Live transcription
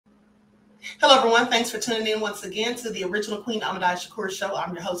Hello, everyone. Thanks for tuning in once again to the original Queen Ahmadiyyah Shakur show.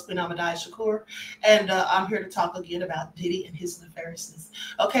 I'm your host, Queen Ahmadiyyah Shakur, and I'm here to talk again about Diddy and his nefariousness.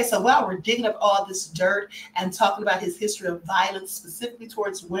 Okay, so while we're digging up all this dirt and talking about his history of violence, specifically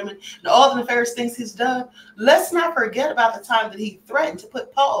towards women, and all the nefarious things he's done, let's not forget about the time that he threatened to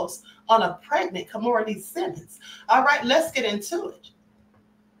put pause on a pregnant Kimora Simmons. All right, let's get into it.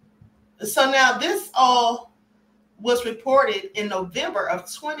 So now this all was reported in November of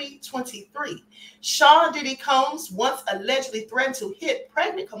 2023. Sean Diddy Combs once allegedly threatened to hit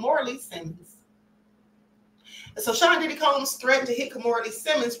pregnant Kimora Simmons. So Sean Diddy Combs threatened to hit Kimora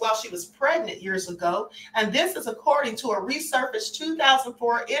Simmons while she was pregnant years ago. And this is according to a resurfaced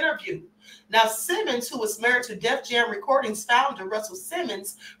 2004 interview. Now, Simmons, who was married to Def Jam Recordings founder Russell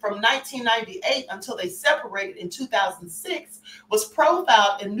Simmons from 1998 until they separated in 2006, was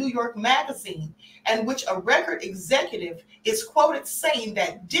profiled in New York Magazine, in which a record executive is quoted saying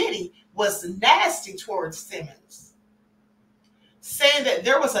that Diddy was nasty towards Simmons, saying that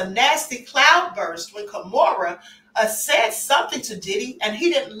there was a nasty cloudburst when Kimora said something to Diddy and he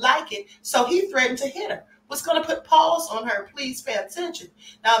didn't like it, so he threatened to hit her. Was going to put pause on her. Please pay attention.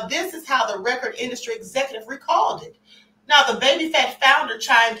 Now, this is how the record industry executive recalled it. Now, the baby fat founder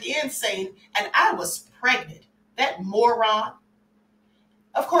chimed in saying, "And I was pregnant. That moron."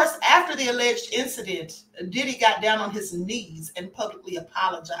 Of course, after the alleged incident, Diddy got down on his knees and publicly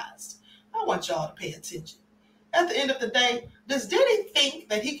apologized. I want y'all to pay attention. At the end of the day, does Diddy think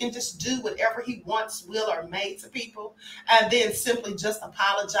that he can just do whatever he wants, will, or may to people and then simply just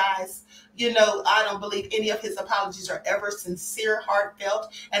apologize? You know, I don't believe any of his apologies are ever sincere,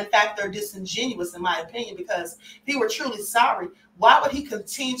 heartfelt. In fact, they're disingenuous, in my opinion, because if he were truly sorry, why would he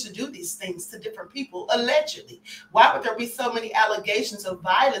continue to do these things to different people, allegedly? Why would there be so many allegations of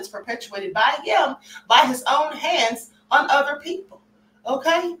violence perpetuated by him, by his own hands, on other people?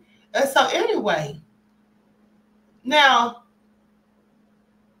 Okay? And so anyway, now,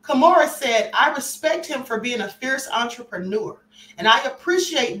 Kimora said, "I respect him for being a fierce entrepreneur, and I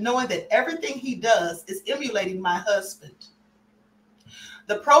appreciate knowing that everything he does is emulating my husband."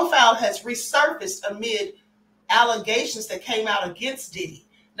 The profile has resurfaced amid allegations that came out against Diddy.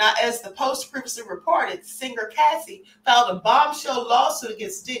 Now, as the Post previously reported, singer Cassie filed a bombshell lawsuit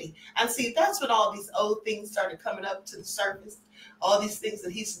against Diddy. And see, that's when all these old things started coming up to the surface, all these things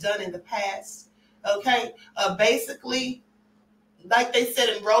that he's done in the past. Okay, basically, like they said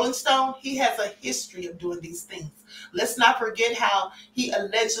in Rolling Stone, he has a history of doing these things. Let's not forget how he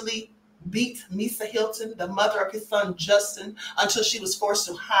allegedly beat Misa Hilton, the mother of his son Justin, until she was forced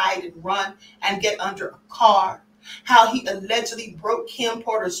to hide and run and get under a car. How he allegedly broke Kim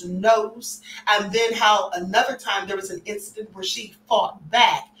Porter's nose, and then how another time there was an incident where she fought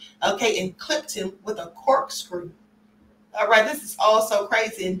back, okay, and clipped him with a corkscrew. All right, this is all so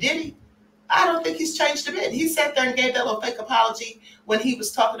crazy. And Diddy, I don't think he's changed a bit. He sat there and gave that little fake apology when he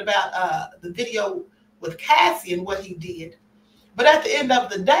was talking about the video with Cassie and what he did. But at the end of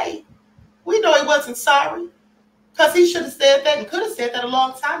the day, we know he wasn't sorry, because he should have said that and could have said that a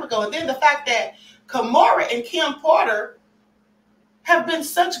long time ago. And then the fact that Kimora and Kim Porter have been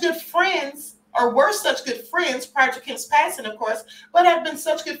such good friends, or were such good friends prior to Kim's passing, of course, but have been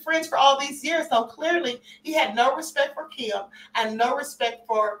such good friends for all these years. So clearly he had no respect for Kim and no respect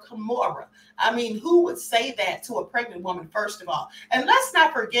for Kimora. I mean, who would say that to a pregnant woman, first of all? And let's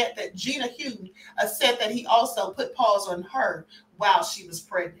not forget that Gina Hughes said that he also put pause on her while she was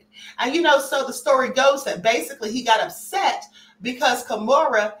pregnant. And, you know, so the story goes that basically he got upset because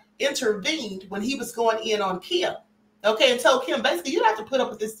Kimora intervened when he was going in on Kim. Okay, and told Kim, basically, you don't have to put up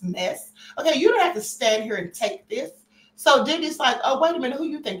with this mess. Okay, you don't have to stand here and take this. So Diddy's like, oh, wait a minute, who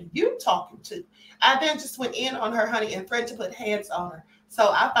you think you're talking to? I then just went in on her, honey, and threatened to put hands on her. So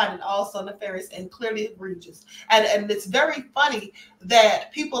I find it also nefarious and clearly egregious. And it's very funny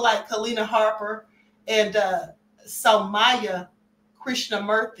that people like Kalina Harper and Soumya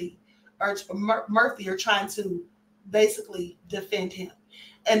Krishnamurthy are trying to basically defend him.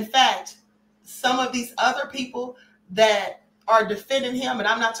 In fact, some of these other people that are defending him, and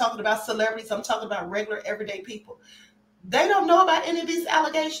I'm not talking about celebrities, I'm talking about regular everyday people, they don't know about any of these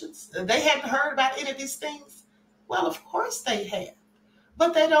allegations. They hadn't heard about any of these things. Well, of course they have,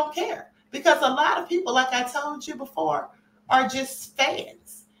 but they don't care, because a lot of people, like I told you before, are just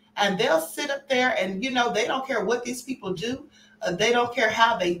fans, and they'll sit up there and, you know, they don't care what these people do. They don't care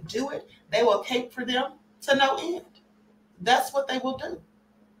how they do it. They will cape for them to no end. That's what they will do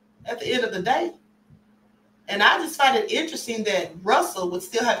at the end of the day. And I just find it interesting that Russell would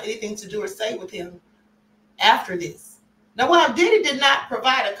still have anything to do or say with him after this. Now, while Diddy did not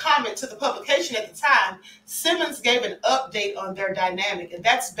provide a comment to the publication at the time, Simmons gave an update on their dynamic. And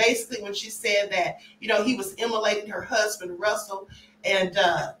that's basically when she said that, he was emulating her husband, Russell, and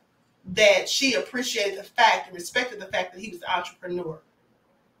that she appreciated the fact and respected the fact that he was an entrepreneur.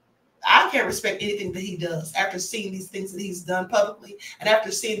 I can't respect anything that he does after seeing these things that he's done publicly and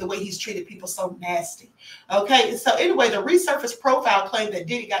after seeing the way he's treated people so nasty. Okay, so anyway, the resurfaced profile claimed that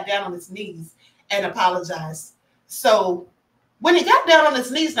Diddy got down on his knees and apologized. So when he got down on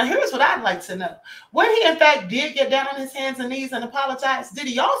his knees, now here's what I'd like to know. When he in fact did get down on his hands and knees and apologize, did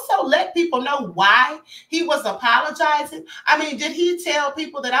he also let people know why he was apologizing? I mean, did he tell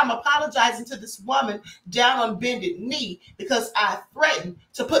people that I'm apologizing to this woman down on bended knee because I threatened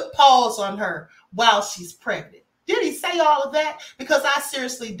to put paws on her while she's pregnant? Did he say all of that? Because I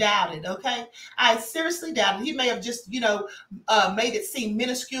seriously doubt it, okay? I seriously doubt it. He may have just, made it seem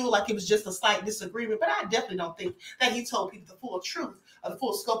minuscule, like it was just a slight disagreement, but I definitely don't think that he told people the full truth or the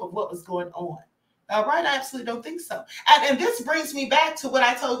full scope of what was going on. All right, I absolutely don't think so. And this brings me back to what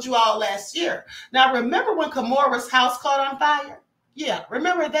I told you all last year. Now, remember when Kimora's house caught on fire? Yeah,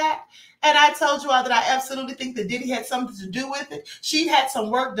 remember that? And I told you all that I absolutely think that Diddy had something to do with it. She had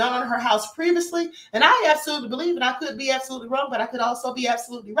some work done on her house previously, and I absolutely believe, and I could be absolutely wrong, but I could also be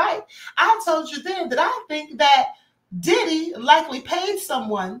absolutely right. I told you then that I think that Diddy likely paid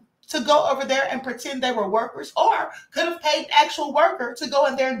someone to go over there and pretend they were workers, or could have paid an actual worker to go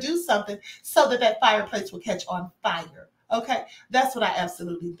in there and do something so that that fireplace would catch on fire. Okay, that's what I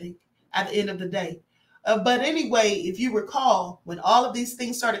absolutely think at the end of the day. But anyway, if you recall, when all of these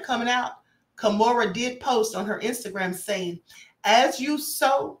things started coming out, Kimora did post on her Instagram saying, "As you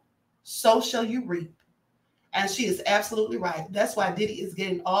sow, so shall you reap." And she is absolutely right. That's why Diddy is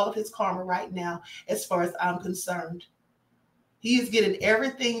getting all of his karma right now, as far as I'm concerned. He is getting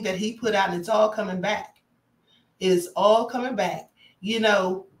everything that he put out, and it's all coming back. It is all coming back.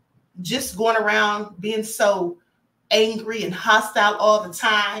 Just going around being so angry and hostile all the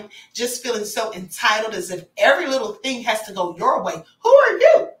time, just feeling so entitled as if every little thing has to go your way. Who are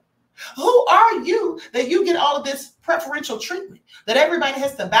you? Who are you that you get all of this preferential treatment, that everybody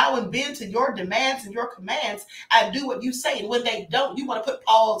has to bow and bend to your demands and your commands and do what you say? And when they don't, you want to put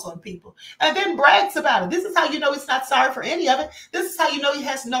paws on people and then brags about it. This is how you know he's not sorry for any of it. This is how you know he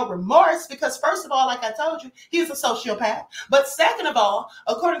has no remorse, because first of all, like I told you, he is a sociopath. But second of all,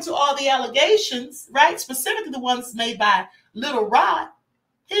 according to all the allegations, right, specifically the ones made by Little Rod,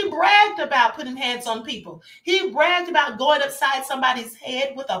 he bragged about putting hands on people. He bragged about going upside somebody's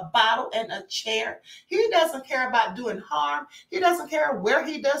head with a bottle and a chair. He doesn't care about doing harm. He doesn't care where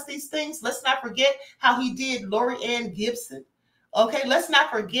he does these things. Let's not forget how he did Lori Ann Gibson. Okay, let's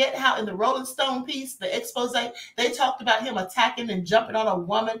not forget how in the Rolling Stone piece, the expose, they talked about him attacking and jumping on a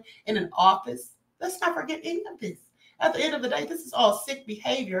woman in an office. Let's not forget any of this. At the end of the day, this is all sick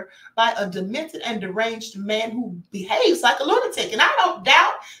behavior by a demented and deranged man who behaves like a lunatic. And I don't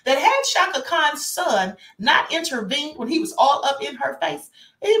doubt that had Shaka Khan's son not intervened when he was all up in her face,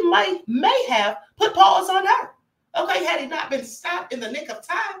 he may have put paws on her. Okay, had he not been stopped in the nick of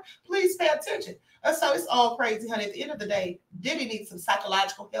time, please pay attention. So it's all crazy, honey. At the end of the day, Diddy needs some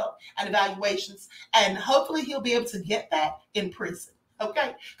psychological help and evaluations, and hopefully he'll be able to get that in prison.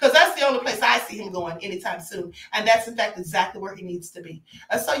 Okay, because that's the only place I see him going anytime soon. And that's, in fact, exactly where he needs to be.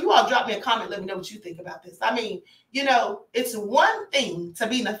 So you all drop me a comment. Let me know what you think about this. I mean, it's one thing to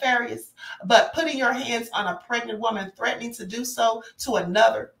be nefarious, but putting your hands on a pregnant woman, threatening to do so to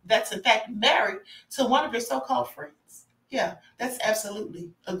another that's, in fact, married to one of your so-called friends. Yeah, that's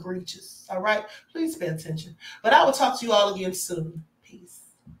absolutely egregious. All right, please pay attention. But I will talk to you all again soon. Peace.